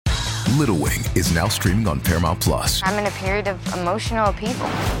Little Wing is now streaming on Paramount Plus. I'm in a period of emotional upheaval.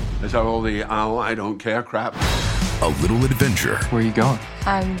 Is that all the I don't care crap? A little adventure. Where are you going?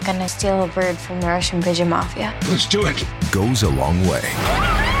 I'm gonna steal a bird from the Russian pigeon mafia. Let's do it. Goes a long way.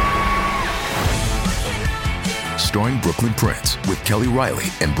 Starring Brooklyn Prince with Kelly Riley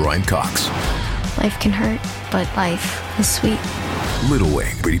and Brian Cox. Life can hurt, but life is sweet. Little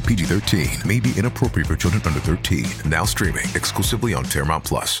Wing, rated PG-13, may be inappropriate for children under 13. Now streaming exclusively on Paramount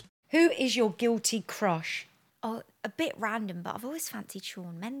Plus. Who is your guilty crush? Oh, a bit random, but I've always fancied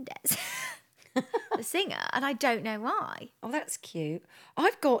Shawn Mendes, the singer, and I don't know why. Oh, that's cute.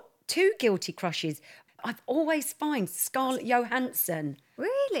 I've got two guilty crushes. I've always find Scarlett Johansson.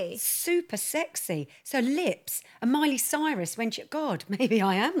 Really? Super sexy. So lips and Miley Cyrus when she... God, maybe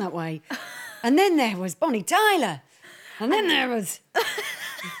I am that way. And then there was Bonnie Tyler. And then there was...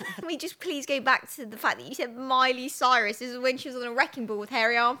 Can we just please go back to the fact that you said Miley Cyrus is when she was on a wrecking ball with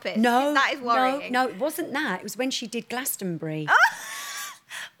hairy armpits? No, that is worrying. No, it wasn't that. It was when she did Glastonbury. What?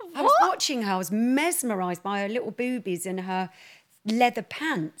 I was watching her. I was mesmerised by her little boobies and her leather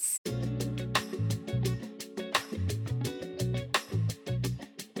pants.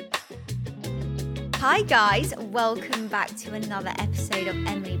 Hi guys, welcome back to another episode of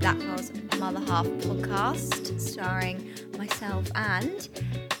Emily Blackwell's Mother Half podcast, starring myself and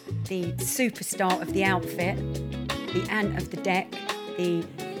the superstar of the outfit, the Ant of the deck, the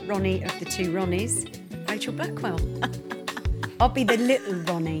Ronnie of the two Ronnies, Rachel Blackwell. I'll be the little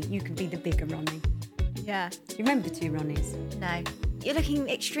Ronnie, you can be the bigger Ronnie. Yeah. Do you remember the two Ronnies? No. You're looking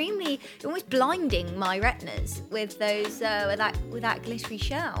extremely, you're almost blinding my retinas with those, with that glittery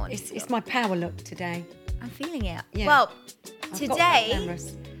shirt on. It's my power look today. I'm feeling it. Yeah. Well, I've today,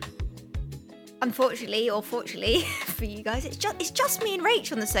 unfortunately or fortunately for you guys, it's just me and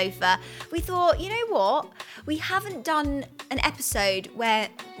Rach on the sofa. We thought, you know what? We haven't done an episode where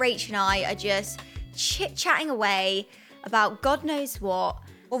Rach and I are just chit-chatting away about God knows what.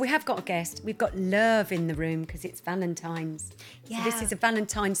 Well, we have got a guest. We've got Love in the room because it's Valentine's. Yeah. So this is a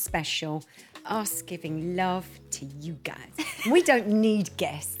Valentine's special. Us giving love to you guys. We don't need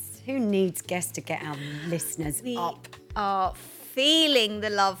guests. Who needs guests to get our listeners up? We are feeling the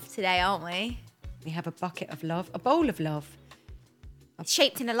love today, aren't we? We have a bucket of love, a bowl of love.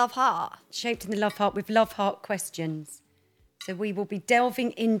 Shaped in a love heart. Shaped in the love heart with love heart questions. So we will be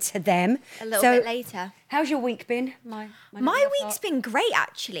delving into them. A little bit later. How's your week been? My week's been great,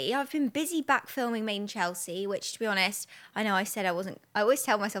 actually. I've been busy back filming Made in Chelsea, which, to be honest, I know I said I wasn't... I always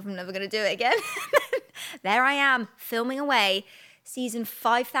tell myself I'm never going to do it again. There I am, filming away, season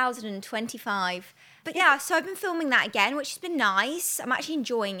 5025. But yeah, so I've been filming that again, which has been nice. I'm actually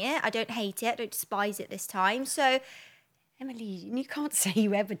enjoying it. I don't hate it. I don't despise it this time. So... Emily, you can't say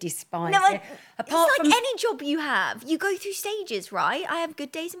you ever despise No, it. it's like any job you have. You go through stages, right? I have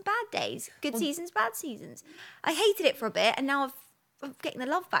good days and bad days. Good seasons, bad seasons. I hated it for a bit, and now I'm getting the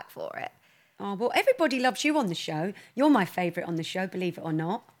love back for it. Oh, well, everybody loves you on the show. You're my favourite on the show, believe it or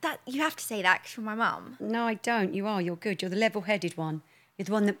not. That you have to say that 'cause you're my mum. No, I don't. You are. You're good. You're the level-headed one. You're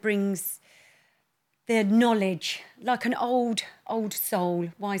the one that brings the knowledge, like an old soul.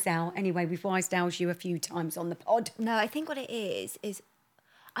 Wise owl. Anyway, we've wised owls you a few times on the pod. No, I think what it is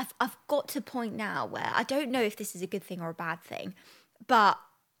I've got to a point now where I don't know if this is a good thing or a bad thing, but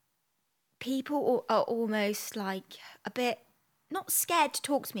people are almost like a bit not scared to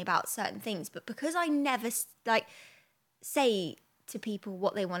talk to me about certain things, but because I never like say to people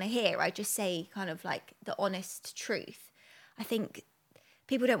what they want to hear, I just say kind of like the honest truth. I think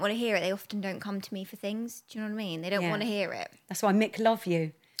people don't want to hear it. They often don't come to me for things. Do you know what I mean? They don't want to hear it. That's why Mick love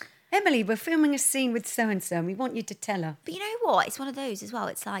you. Emily, we're filming a scene with so-and-so and we want you to tell her. But you know what? It's one of those as well.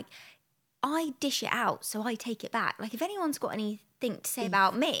 It's like, I dish it out, so I take it back. Like, if anyone's got anything to say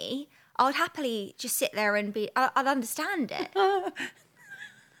about me, I would happily just sit there and I'd understand it.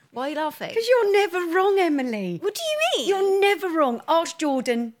 Why are you laughing? Because you're never wrong, Emily. What do you mean? You're never wrong. Ask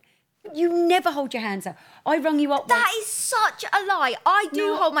Jordan. You never hold your hands up. I rung you up That once. is such a lie. I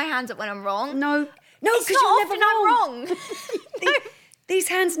do hold my hands up when I'm wrong. No, it's because not you're never often wrong. I'm wrong. These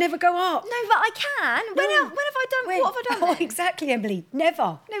hands never go up. No, but I can. When have I done? What have I done? Oh, then? exactly, Emily.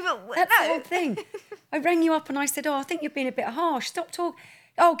 Never. No, but That's the whole thing. I rang you up and I said, I think you're being a bit harsh. Stop talking.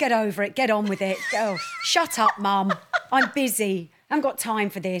 Oh, get over it. Get on with it. Oh, shut up, Mum. I'm busy. I haven't got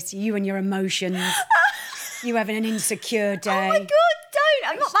time for this. You and your emotions. You having an insecure day. Oh my God, don't.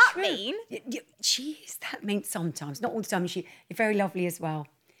 I'm not that mean. She is that mean sometimes. Not all the time. You're very lovely as well.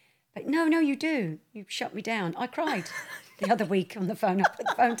 But no, you do. You shut me down. I cried the other week on the phone. I put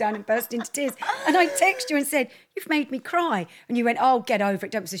the phone down and burst into tears. And I texted you and said, you've made me cry. And you went, oh, get over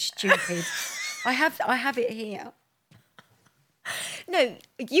it. Don't be so stupid. I have it here. No,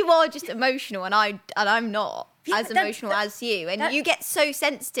 you are just emotional, and I'm not as emotional as you, and you get so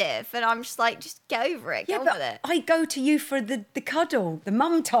sensitive, and I'm just like, just get over it, get on with it. I go to you for the cuddle, the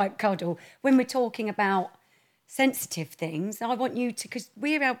mum type cuddle, when we're talking about sensitive things. I want you to, because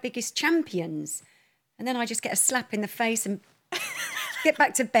we're our biggest champions, and then I just get a slap in the face and get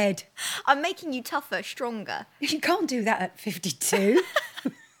back to bed. I'm making you tougher, stronger. You can't do that at 52.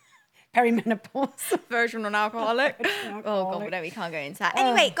 Perimenopause. Version non-alcoholic. Oh God, no, we can't go into that.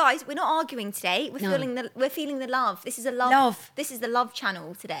 Anyway, guys, we're not arguing today. We're feeling the love. This is a love. This is the love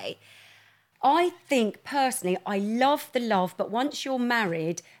channel today. I think personally, I love the love, but once you're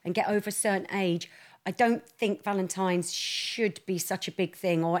married and get over a certain age, I don't think Valentine's should be such a big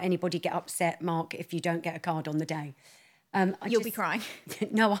thing, or anybody get upset, Mark, if you don't get a card on the day. You'll be crying.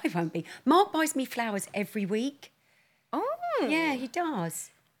 No, I won't be. Mark buys me flowers every week. Oh, yeah, he does.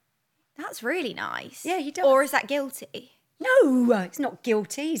 That's really nice. Yeah, he does. Or is that guilty? No, it's not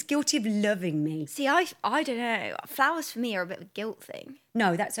guilty. He's guilty of loving me. See, I don't know. Flowers for me are a bit of a guilt thing.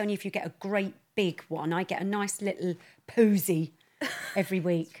 No, that's only if you get a great big one. I get a nice little posy every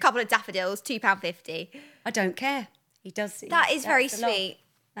week. A couple of daffodils, £2.50. I don't care. He does. That is very sweet.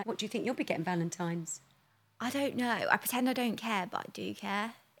 What do you think you'll be getting Valentine's? I don't know. I pretend I don't care, but I do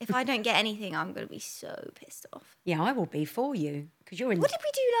care. If I don't get anything, I'm going to be so pissed off. Yeah, I will be for you. Because you're in... What did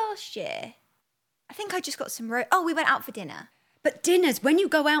we do last year? I think I just got some... we went out for dinner. But dinners, when you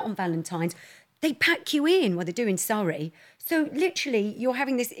go out on Valentine's, they pack you in. Well, they do in Surrey. So literally, you're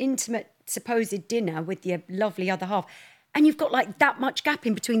having this intimate supposed dinner with your lovely other half. And you've got like that much gap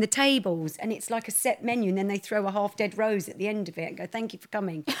in between the tables. And it's like a set menu. And then they throw a half-dead rose at the end of it and go, thank you for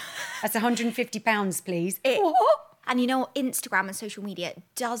coming. That's £150, please. And you know what? Instagram and social media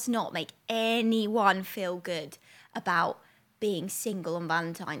does not make anyone feel good about being single on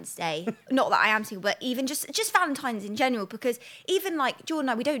Valentine's Day. Not that I am single, but even just Valentine's in general, because even like Jordan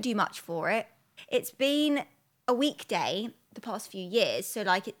and I, we don't do much for it. It's been a weekday the past few years, so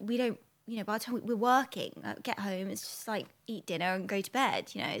like we don't, by the time we're working, get home, it's just like eat dinner and go to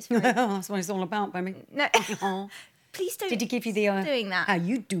bed. It's very... That's what it's all about, baby. No. Please don't. Did he give you the doing that? How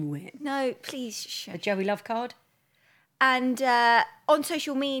you do it? No, please. Shush. A Joey Love card? And on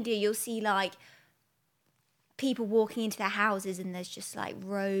social media, you'll see like people walking into their houses and there's just like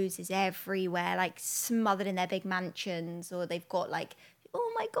roses everywhere, like smothered in their big mansions, or they've got like,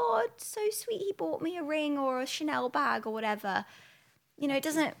 oh my God, so sweet, he bought me a ring or a Chanel bag or whatever.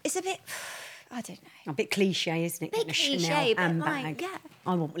 It's a bit, I don't know. A bit cliche, isn't it? A bit cliche, Chanel but handbag. like, yeah.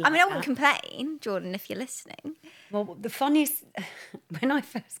 I won't like I that. wouldn't complain, Jordan, if you're listening. Well, the funniest, when I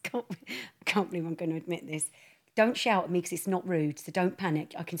first got, I can't believe I'm going to admit this. Don't shout at me because it's not rude, so don't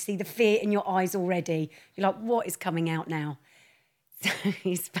panic. I can see the fear in your eyes already. You're like, what is coming out now? So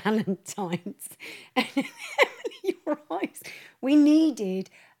it's Valentine's. And your eyes. We needed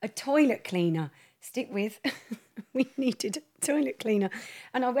a toilet cleaner. Stick with. We needed a toilet cleaner.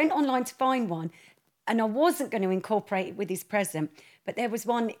 And I went online to find one, and I wasn't going to incorporate it with his present, but there was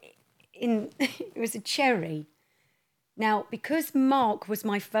one it was a cherry. Now, because Mark was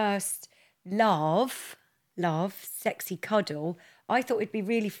my first love, sexy cuddle, I thought it'd be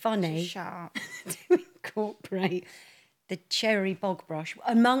really funny Shut up. to incorporate the cherry bog brush,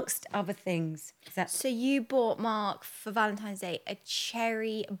 amongst other things. So you bought Mark for Valentine's Day a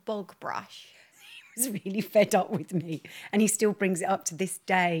cherry bog brush. He was really fed up with me, and he still brings it up to this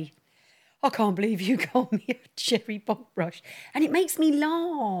day. I can't believe you got me a cherry bog brush. And it makes me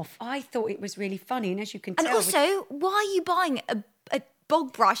laugh. I thought it was really funny, and as you can tell... And also, why are you buying a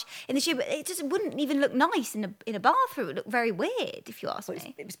bog brush in the shoe? It just wouldn't even look nice in a bathroom. It would look very weird, if you ask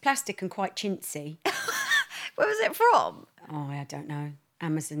me. It was plastic and quite chintzy. Where was it from? Oh, I don't know.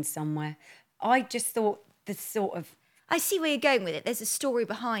 Amazon somewhere. I just thought the sort of... I see where you're going with it. There's a story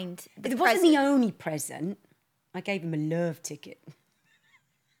behind the But it present. wasn't the only present. I gave him a love ticket.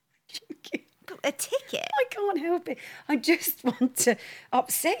 A ticket? I can't help it. I just want to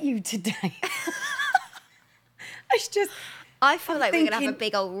upset you today. I feel like we're going to have a thinking-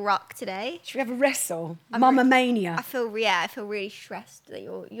 big old ruck today. Should we have a wrestle? Mama Mania. I feel really stressed that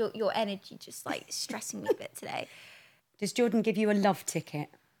your energy just like stressing me a bit today. Does Jordan give you a love ticket?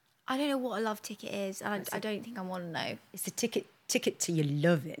 I don't know what a love ticket is. I don't think I want to know. It's a ticket to your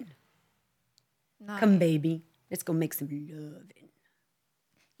loving. No. Come, baby. Let's go make some loving.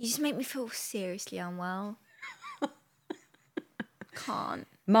 You just make me feel seriously unwell. Can't.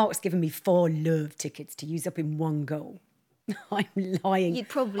 Mark's given me 4 love tickets to use up in one go. I'm lying. You'd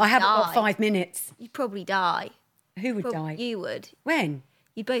probably I haven't got die. 5 minutes. You'd probably die. Who would die? You would. When?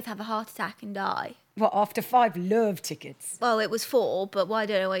 You'd both have a heart attack and die. What, after 5 love tickets? Well, it was 4, but I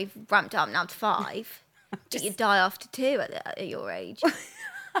don't know why you've ramped up now to 5. But you'd die after 2 at your age.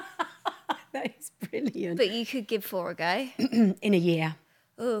 That is brilliant. But you could give 4 a go. In a year.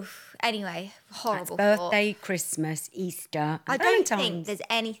 Oof. Anyway, horrible Birthday, thought. Christmas, Easter, I and don't think Valentine's. there's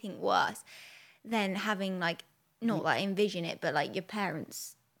anything worse than having like, not like envision it, but like your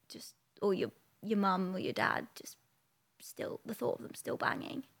parents just, or your mum or your dad just still, the thought of them still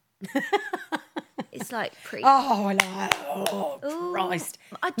banging. It's like pretty. Oh, Christ.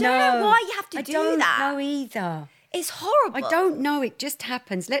 I don't know why you have to do that. I don't know either. It's horrible. I don't know. It just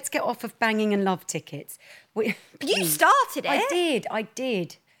happens. Let's get off of banging and love tickets. You started it. I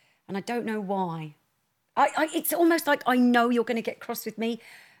did. And I don't know why. It's almost like I know you're going to get cross with me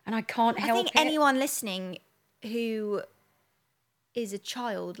and I can't help it. I think anyone listening who is a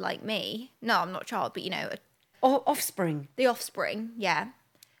child like me, no, I'm not a child, but Or offspring. the offspring, yeah.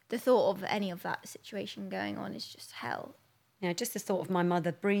 The thought of any of that situation going on is just hell. Yeah, just the thought of my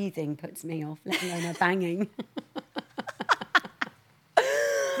mother breathing puts me off, let alone her banging.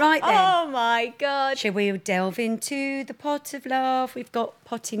 Right then. Oh my God. Shall we delve into the pot of love? We've got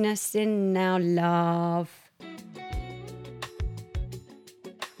pottiness in our love.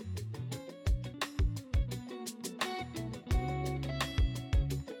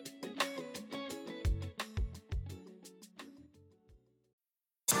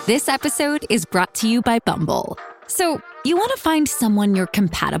 This episode is brought to you by Bumble. So, you want to find someone you're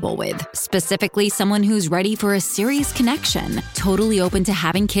compatible with, specifically someone who's ready for a serious connection, totally open to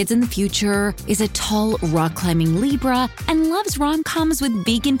having kids in the future, is a tall, rock-climbing Libra, and loves rom-coms with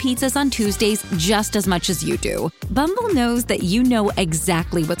vegan pizzas on Tuesdays just as much as you do. Bumble knows that you know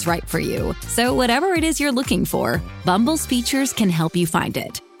exactly what's right for you. So whatever it is you're looking for, Bumble's features can help you find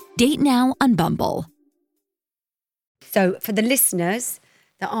it. Date now on Bumble. So for the listeners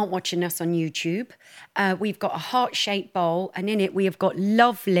that aren't watching us on YouTube, we've got a heart-shaped bowl, and in it we have got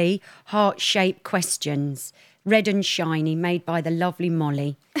lovely heart-shaped questions, red and shiny, made by the lovely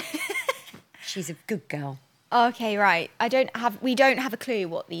Molly. She's a good girl. Okay, right. We don't have a clue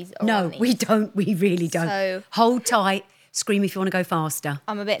what these are. No, we don't. We really don't. So- Hold tight. Scream if you want to go faster.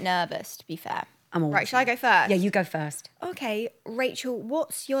 I'm a bit nervous, to be fair. I'm all right. Shall I go first? Yeah, you go first. Okay, Rachel,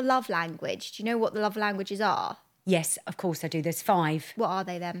 what's your love language? Do you know what the love languages are? Yes, of course I do. There's 5. What are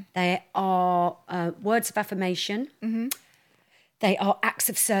they then? They are words of affirmation. Mm-hmm. They are acts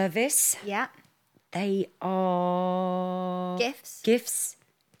of service. Yeah. They are... Gifts.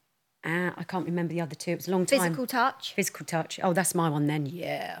 I can't remember the other 2. It was a long time. Physical touch. Physical touch. Oh, that's my one then.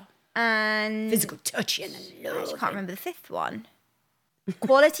 Yeah. And... Physical touch and I love. actually can't remember the 5th one.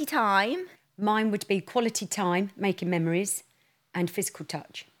 Quality time. Mine would be quality time, making memories, and physical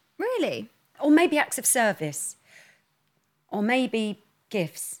touch. Really? Or maybe acts of service. Or maybe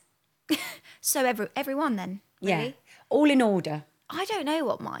gifts. So everyone then, really? Yeah. All in order. I don't know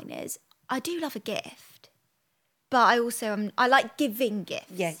what mine is. I do love a gift. But I also I like giving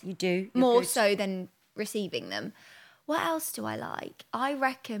gifts. Yeah, you do. You're More good. so than receiving them. What else do I like? I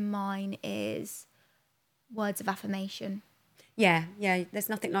reckon mine is words of affirmation. Yeah. There's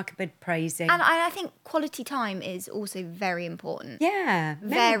nothing like a bit of praising. And I think quality time is also very important. Yeah.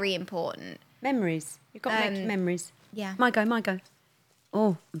 Very important. Memories. You've got to make memories. Yeah. My go.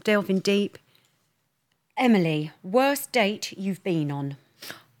 Oh, I'm delving deep. Emily, worst date you've been on?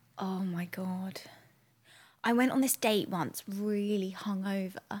 Oh my God. I went on this date once really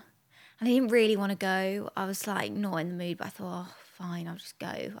hungover. And I didn't really want to go. I was like not in the mood, but I thought, oh, fine, I'll just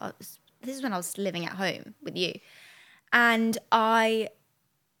go. This is when I was living at home with you. And I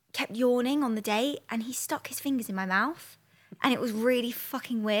kept yawning on the date and he stuck his fingers in my mouth. And it was really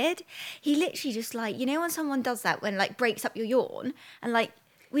fucking weird. He literally just like, you know when someone does that, when like breaks up your yawn and like...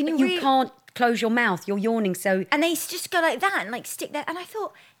 when You can't close your mouth, you're yawning, so... And they just go like that and like stick there. And I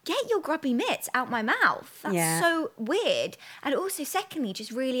thought, get your grubby mitts out my mouth. That's so weird. And also, secondly,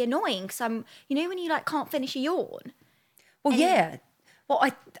 just really annoying because I'm, you know when you like can't finish a yawn? Well, yeah. Well,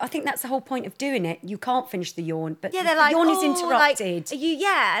 I think that's the whole point of doing it. You can't finish the yawn, but Yeah, they're the like, yawn is "Oh, interrupted. Like, are you,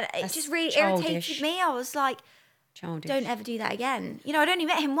 yeah, it That's just really childish. irritated me. I was like, Childish. don't ever do that again. You know, I'd only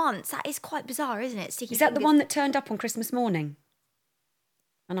met him once. That is quite bizarre, isn't it? Sticky Is that the fingers. one that turned up on Christmas morning?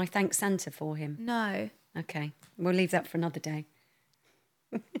 And I thanked Santa for him. No. Okay, we'll leave that for another day.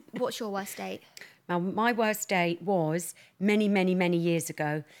 What's your worst date? Now, my worst date was many, many, many years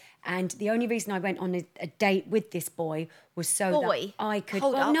ago. And the only reason I went on a date with this boy was so Boy? that I could...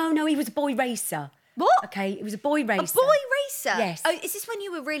 Hold up. No, he was a boy racer. What? Okay, it was a boy racer. A boy racer? Yes. Oh, is this when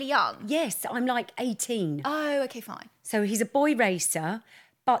you were really young? Yes, I'm like 18. Oh, okay, fine. So he's a boy racer.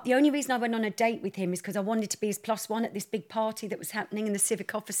 But the only reason I went on a date with him is because I wanted to be his +1 at this big party that was happening in the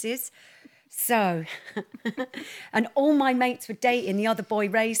civic offices. So, and all my mates were dating the other boy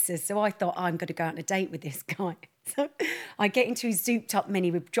racers. So I thought, I'm going to go out on a date with this guy. So I get into his zooped up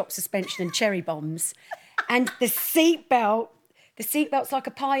Mini with drop suspension and cherry bombs. And the seatbelt's like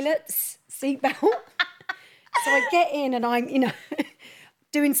a pilot's seatbelt. So I get in and I'm,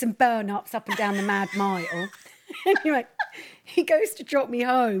 doing some burn-ups up and down the Mad Mile. Anyway, he goes to drop me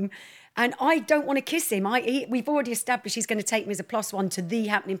home. And I don't want to kiss him. We've already established he's going to take me as a +1 to the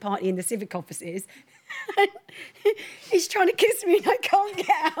happening party in the civic offices. He's trying to kiss me and I can't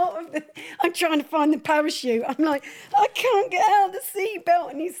get out of it. I'm trying to find the parachute. I'm like, I can't get out of the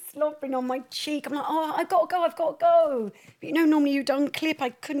seatbelt. And he's slobbering on my cheek. I'm like, I've got to go. But normally you'd unclip. I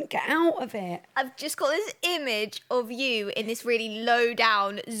couldn't get out of it. I've just got this image of you in this really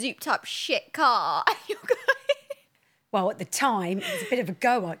low-down, zooped-up shit car. Well, at the time, it was a bit of a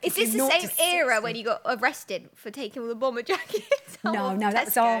go. Is this the same era when you got arrested for taking all the bomber jackets? No, that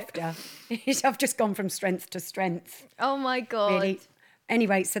was after. I've just gone from strength to strength. Oh, my God. Really.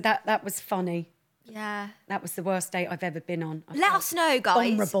 Anyway, so that was funny. Yeah. That was the worst date I've ever been on. Let us know, guys,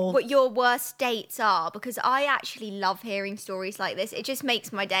 vulnerable. what your worst dates are, because I actually love hearing stories like this. It just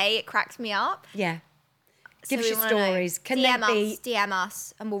makes my day. It cracks me up. Yeah. So Give us your stories. Can DM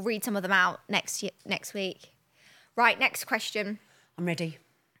us, and we'll read some of them out next week. Right, next question. I'm ready.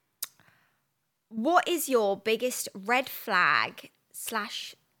 What is your biggest red flag /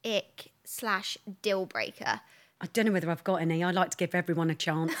 deal breaker? I don't know whether I've got any. I like to give everyone a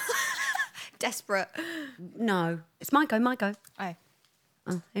chance. Desperate. No. It's my go. Oh,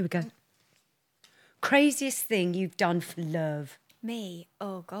 here we go. Craziest thing you've done for love? Me?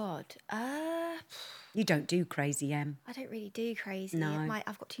 Oh, God. You don't do crazy, Em. I don't really do crazy. No.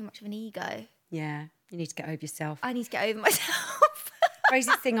 I've got too much of an ego. Yeah, you need to get over yourself. I need to get over myself.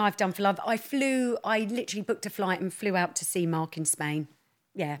 Craziest thing I've done for love. I literally booked a flight and flew out to see Mark in Spain.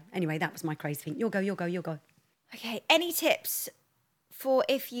 Yeah, anyway, that was my crazy thing. You'll go. Okay, any tips for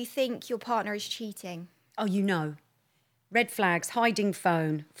if you think your partner is cheating? Oh, red flags, hiding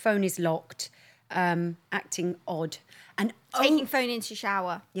phone is locked, acting odd. And taking phone into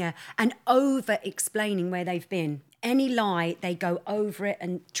shower. Yeah, and over-explaining where they've been. Any lie, they go over it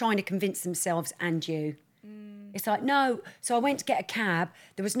and trying to convince themselves and you. It's like, no. So I went to get a cab.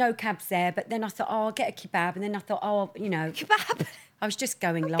 There was no cabs there. But then I thought, I'll get a kebab. And then I thought, Kebab? I was just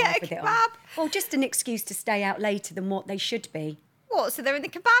going live with it on. Well, just an excuse to stay out later than what they should be. What? So they're in the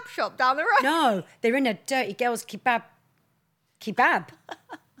kebab shop down the road? No, they're in a dirty girl's kebab. Kebab?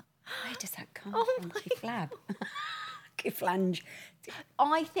 Where does that come from? Keflab. Keflange.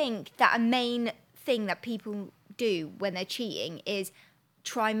 I think that a main thing that people do when they're cheating is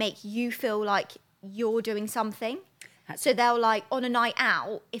try and make you feel like you're doing something. So they'll like on a night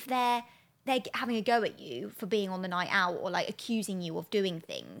out, if they're having a go at you for being on the night out or like accusing you of doing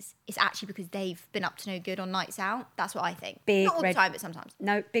things, it's actually because they've been up to no good on nights out. That's what I think. Not all the time, but sometimes.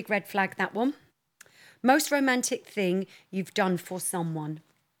 No, big red flag, that one. Most romantic thing you've done for someone?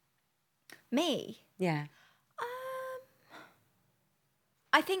 Me? Yeah.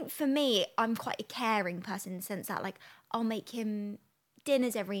 I think for me, I'm quite a caring person in the sense that like I'll make him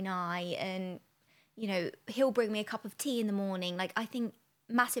dinners every night and, he'll bring me a cup of tea in the morning. Like I think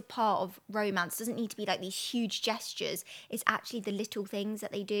massive part of romance doesn't need to be like these huge gestures. It's actually the little things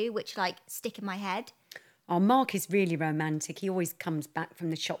that they do which like stick in my head. Oh, Mark is really romantic. He always comes back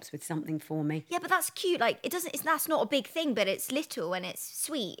from the shops with something for me. Yeah, but that's cute. Like that's not a big thing, but it's little and it's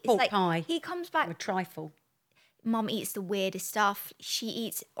sweet. It's Pork like pie. He comes back. A trifle. Mum eats the weirdest stuff. She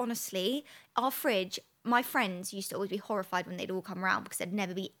eats, honestly, our fridge. My friends used to always be horrified when they'd all come around because there'd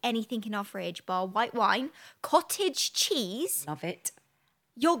never be anything in our fridge bar white wine, cottage cheese. Love it.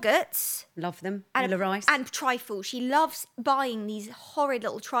 Yogurts. Love them. And rice. And trifle. She loves buying these horrid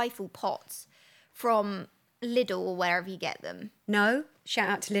little trifle pots from Lidl or wherever you get them. No. Shout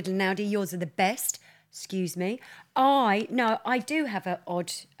out to Lidl and Aldi. Yours are the best. Excuse me. I do have an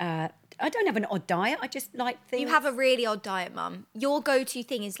odd... I don't have an odd diet. I just like things... You have a really odd diet, Mum. Your go-to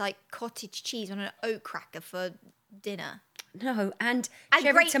thing is like cottage cheese on an oat cracker for dinner. No, and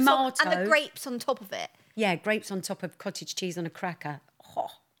cherry tomato. And the grapes on top of it. Yeah, grapes on top of cottage cheese on a cracker. Oh.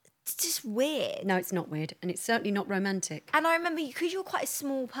 It's just weird. No, it's not weird. And it's certainly not romantic. And I remember, because you're quite a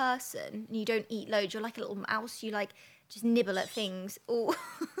small person and you don't eat loads, you're like a little mouse. You like just nibble at things. Oh,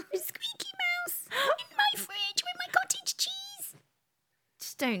 squeaky mouse in my fridge with my cottage cheese.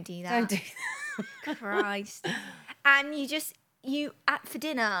 Just don't do that. Don't do that. Christ. And for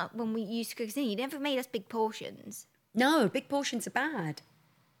dinner, when we used to cook dinner, you never made us big portions. No, big portions are bad.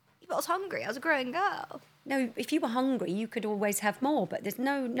 But I was hungry. I was a growing girl. No, if you were hungry, you could always have more, but there's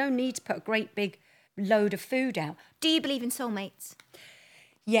no need to put a great big load of food out. Do you believe in soulmates?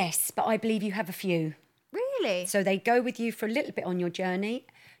 Yes, but I believe you have a few. Really? So they go with you for a little bit on your journey.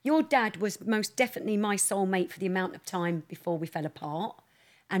 Your dad was most definitely my soulmate for the amount of time before we fell apart.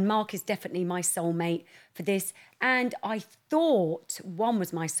 And Mark is definitely my soulmate for this. And I thought one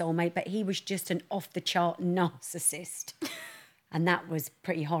was my soulmate, but he was just an off-the-chart narcissist. And that was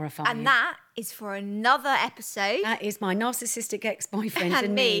pretty horrifying. And that is for another episode. That is my narcissistic ex-boyfriend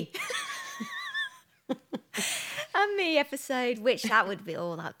and me. And me episode, which that'd be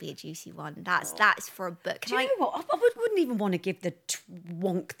a juicy one. That's for a book. Do you know what? I wouldn't even want to give the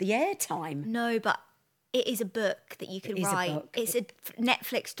wonk the airtime. No, but it is a book that you could write. It's a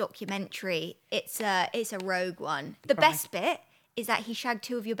Netflix documentary. It's a rogue one. The best bit is that he shagged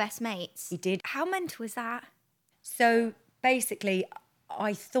 2 of your best mates. He did. How mental was that? So basically,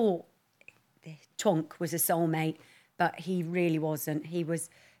 I thought Tonk was a soulmate, but he really wasn't. He was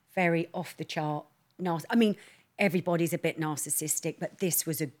very off the chart. I mean, everybody's a bit narcissistic, but this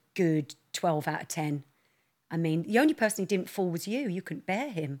was a good 12 out of 10. I mean, the only person who didn't fall was you. You couldn't bear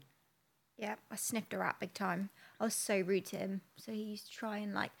him. Yeah, I sniffed a rat big time. I was so rude to him. So he used to try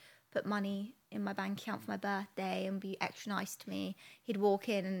and put money in my bank account for my birthday and be extra nice to me. He'd walk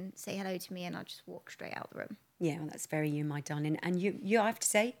in and say hello to me and I'd just walk straight out the room. Yeah, well, that's very you, my darling. And you I have to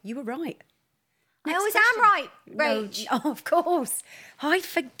say, you were right. I always am right, Rach. No, of course. I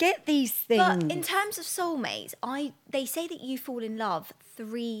forget these things. But in terms of soulmates, they say that you fall in love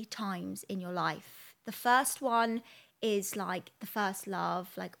 3 times in your life. The first one is the first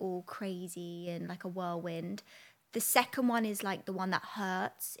love, all crazy and like a whirlwind. The second one is the one that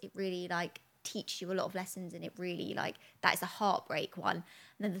hurts. It really teaches you a lot of lessons, and it really that is a heartbreak one.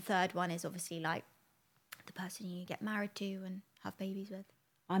 And then the third one is obviously the person you get married to and have babies with.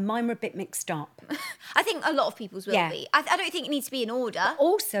 Mine were a bit mixed up. I think a lot of people's will be. I don't think it needs to be in order. But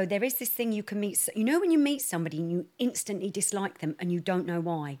also, there is this thing you can meet. You know when you meet somebody and you instantly dislike them and you don't know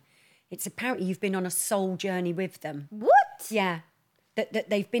why? It's apparently you've been on a soul journey with them. What? Yeah. That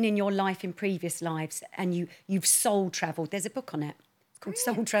they've been in your life in previous lives and you've soul travelled. There's a book on it. It's called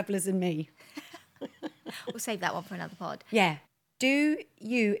Soul Travellers and Me. We'll save that one for another pod. Yeah. Do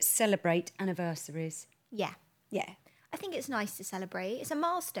you celebrate anniversaries? Yeah. Yeah. I think it's nice to celebrate. It's a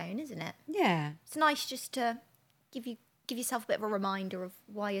milestone, isn't it? Yeah. It's nice just to give yourself a bit of a reminder of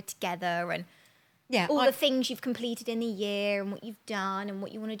why you're together and all the things you've completed in the year and what you've done and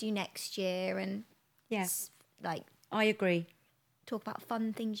what you want to do next year. And yes, I agree. Talk about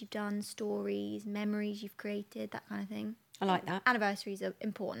fun things you've done, stories, memories you've created, that kind of thing. I like that. Anniversaries are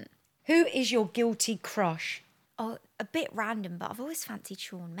important. Who is your guilty crush? Oh, a bit random, but I've always fancied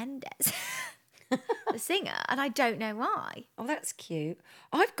Shawn Mendes. The singer, and I don't know why. Oh, that's cute.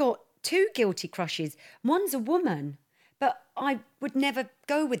 I've got 2 guilty crushes. One's a woman, but I would never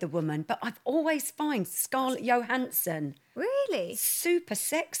go with a woman, but I've always found Scarlett Johansson. Really? Super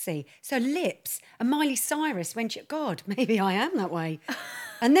sexy. So lips, and Miley Cyrus when God, maybe I am that way.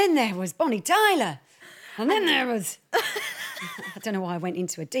 And then there was Bonnie Tyler. And then there was... I don't know why I went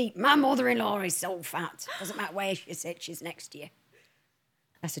into a deep... My mother-in-law is so fat. Doesn't matter where she sits, she's next to you.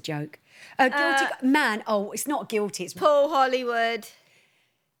 That's a joke. Guilty man. Oh, it's not guilty. It's Paul Hollywood.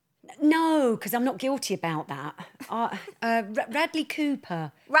 No, because I'm not guilty about that. Radley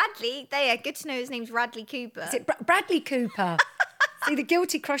Cooper. Radley? Good to know his name's Radley Cooper. Is it Bradley Cooper? See, the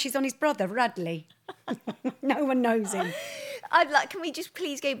guilty crush is on his brother, Radley. No one knows him. Can we just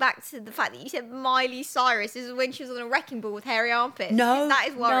please go back to the fact that you said Miley Cyrus is when she was on a wrecking ball with hairy armpits? No, that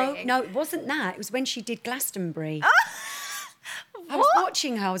is worrying. No, it wasn't that. It was when she did Glastonbury. I was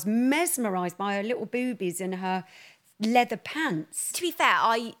watching her. I was mesmerised by her little boobies and her leather pants. To be fair,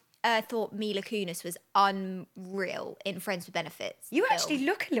 I thought Mila Kunis was unreal in Friends with Benefits. You actually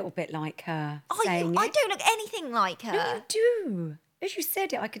look a little bit like her. I don't look anything like her. No, you do. As you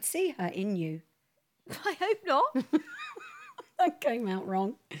said it, I could see her in you. I hope not. That came out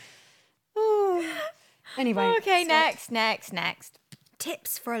wrong. Oh. Anyway. Okay, next.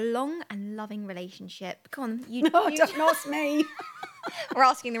 Tips for a long and loving relationship. Come on. Don't ask me. We're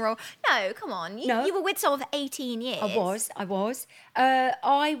asking the wrong... No, come on. You were with someone for 18 years. I was.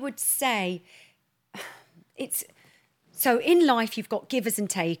 I would say it's... So in life, you've got givers and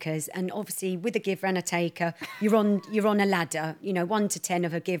takers. And obviously, with a giver and a taker, you're on a ladder. 1 to 10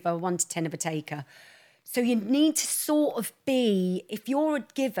 of a giver, 1 to 10 of a taker. So you need to sort of be... If you're a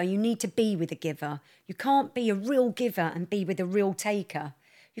giver, you need to be with a giver. You can't be a real giver and be with a real taker.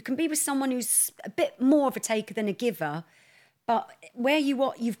 You can be with someone who's a bit more of a taker than a giver, but where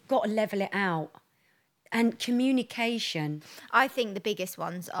you've got to level it out. And communication. I think the biggest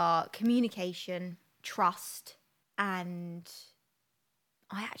ones are communication, trust, and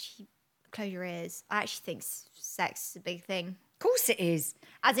close your ears. I actually think sex is a big thing. course it is.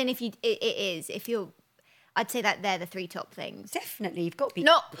 As in, it is. If you're, I'd say that they're the 3 top things. Definitely, you've got to be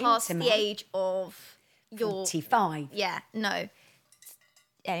Not past intimate. the age of your 45. Yeah, no.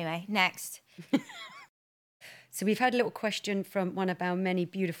 Anyway, next. So we've had a little question from one of our many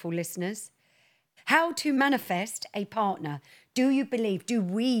beautiful listeners. How to manifest a partner? Do we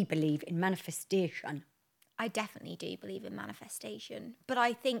believe in manifestation? I definitely do believe in manifestation. But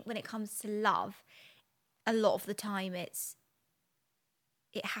I think when it comes to love, a lot of the time it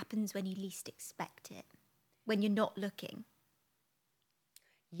happens when you least expect it, when you're not looking.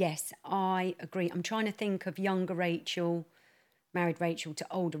 Yes, I agree. I'm trying to think of younger Rachel, married Rachel to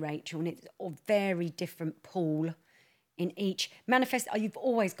older Rachel, and it's a very different pool in each. You've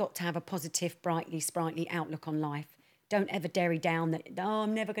always got to have a positive, brightly, sprightly outlook on life. Don't ever dairy down that,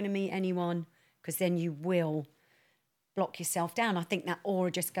 I'm never going to meet anyone, because then you will block yourself down. I think that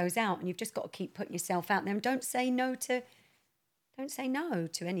aura just goes out, and you've just got to keep putting yourself out there, and don't say no to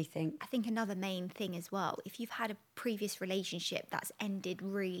anything. I think another main thing as well, if you've had a previous relationship that's ended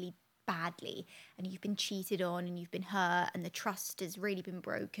really badly and you've been cheated on and you've been hurt and the trust has really been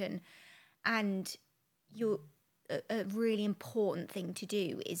broken, and a really important thing to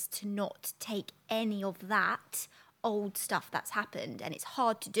do is to not take any of that old stuff that's happened, and it's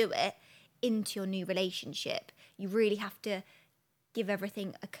hard to do it, into your new relationship. You really have to give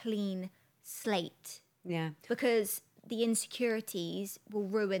everything a clean slate. Yeah. Because the insecurities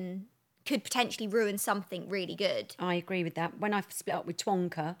could potentially ruin something really good. I agree with that. When I split up with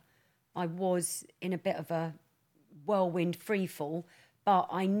Twonka, I was in a bit of a whirlwind freefall, but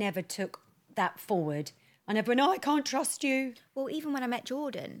I never took that forward. I never went, I can't trust you. Well, even when I met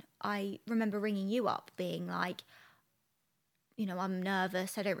Jordan, I remember ringing you up being like, I'm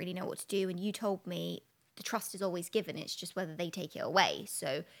nervous, I don't really know what to do. And you told me the trust is always given, it's just whether they take it away.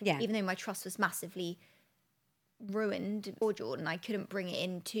 So even though my trust was massively ruined for Jordan, I couldn't bring it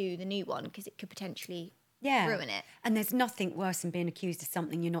into the new one because it could potentially ruin it. And there's nothing worse than being accused of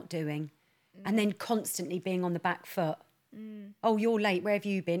something you're not doing and then constantly being on the back foot. Oh, you're late, where have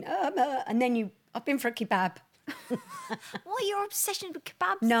you been? And then I've been for a kebab. What, your obsession with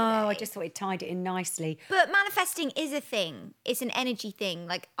kebabs No, today? I just thought it tied it in nicely. But manifesting is a thing. It's an energy thing.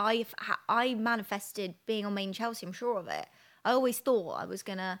 Like, I manifested being on Main Chelsea, I'm sure of it. I always thought I was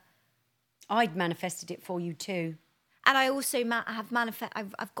going to... I'd manifested it for you too. And I also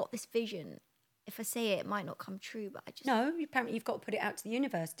I've got this vision. If I say it might not come true, but I just... No, apparently you've got to put it out to the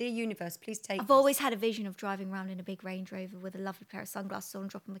universe. Dear universe, please take I've always had a vision of driving around in a big Range Rover with a lovely pair of sunglasses on,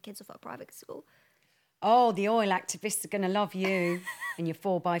 dropping my kids off at a private school. Oh, the oil activists are going to love you and your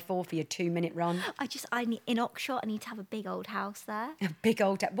 4x4 for your 2-minute run. I need, in Oxshott, I need to have a big old house there. A big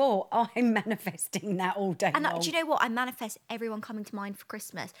old... Well, I'm manifesting that all day And long. do you know what? I manifest everyone coming to mind for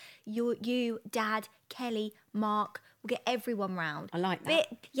Christmas. You, Dad, Kelly, Mark, we'll get everyone round. I like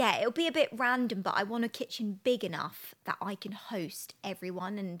that. It'll be a bit random, but I want a kitchen big enough that I can host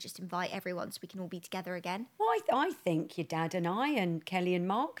everyone and just invite everyone so we can all be together again. Well, I think your dad and I and Kelly and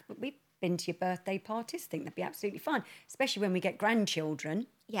Mark, we've been to your birthday parties. I think that'd be absolutely fun, especially when we get grandchildren.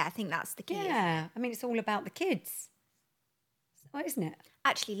 Yeah, I think that's the key. Yeah, I mean, it's all about the kids, isn't it?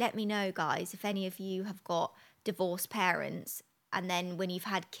 Actually, let me know, guys, if any of you have got divorced parents and then when you've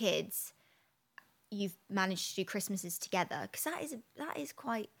had kids, you've managed to do Christmases together. Because that is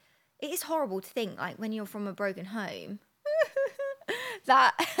quite... It is horrible to think, like, when you're from a broken home,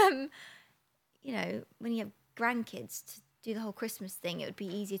 that, when you have grandkids to do the whole Christmas thing, it would be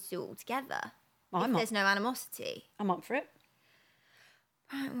easier to do it all together. If there's no animosity. I'm up for it.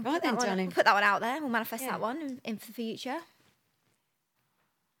 Right then, darling. We'll put that one out there. We'll manifest that one in for the future.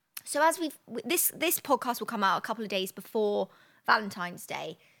 So as this podcast will come out a couple of days before Valentine's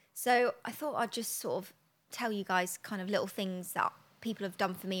Day. So I thought I'd just sort of tell you guys kind of little things that people have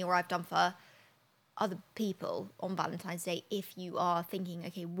done for me or I've done for other people on Valentine's Day. If you are thinking,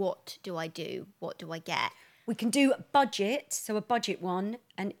 okay, what do I do? What do I get? We can do budget, so a budget one,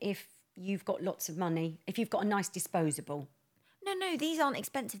 and if you've got lots of money, if you've got a nice disposable. No, these aren't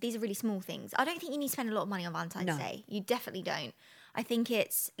expensive. These are really small things. I don't think you need to spend a lot of money on Valentine's Day. You definitely don't. I think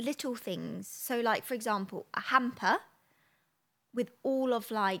it's little things. So, like, for example, a hamper with all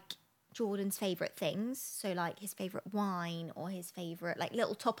of, like, Jordan's favourite things. So, like, his favourite wine or his favourite, like,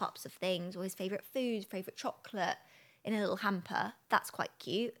 little top-ups of things or his favourite food, favourite chocolate in a little hamper. That's quite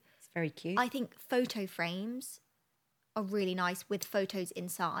cute. It's very cute. I think photo frames are really nice with photos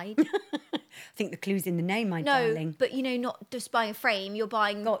inside. I think the clue's in the name, my darling. No, but, not just buying a frame. You're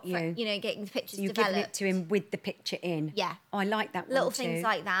buying... Got you. Getting the pictures so you're developed. giving it to him with the picture in. Yeah. Oh, I like that one Little too. things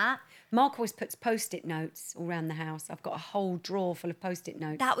like that. Mark always puts Post-it notes all around the house. I've got a whole drawer full of Post-it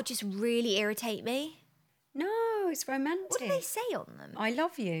notes. That would just really irritate me. No, it's romantic. What do they say on them? I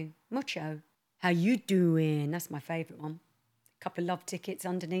love you. Mucho. How you doing? That's my favourite one. A couple of love tickets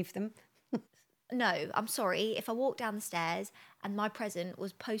underneath them. No, I'm sorry. If I walked down the stairs and my present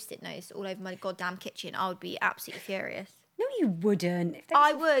was Post-it notes all over my goddamn kitchen, I would be absolutely furious. No, you wouldn't. If they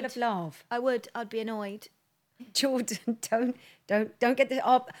I were would. Full of love. I would. I'd be annoyed. Jordan, don't get the.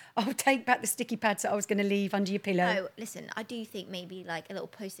 I'll take back the sticky pads that I was going to leave under your pillow. No, listen, I do think maybe like a little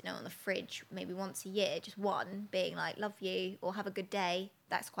Post-it note on the fridge, maybe once a year, just one, being like, love you, or have a good day.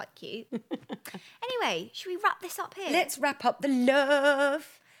 That's quite cute. Anyway, should we wrap this up here? Let's wrap up the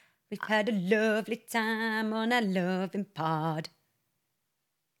love. We've had a lovely time on our loving pod.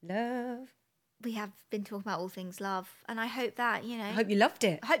 Love. We have been talking about all things love, and I hope that, I hope you loved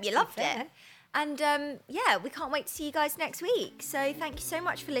it. I hope you loved it. And yeah, we can't wait to see you guys next week. So thank you so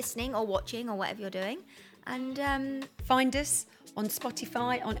much for listening or watching or whatever you're doing. And find us on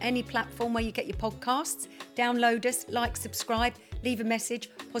Spotify, on any platform where you get your podcasts. Download us, like, subscribe, leave a message,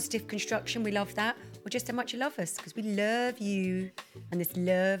 positive construction. We love that. Or just how much you love us, because we love you on this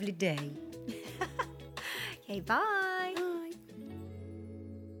lovely day. Okay, bye.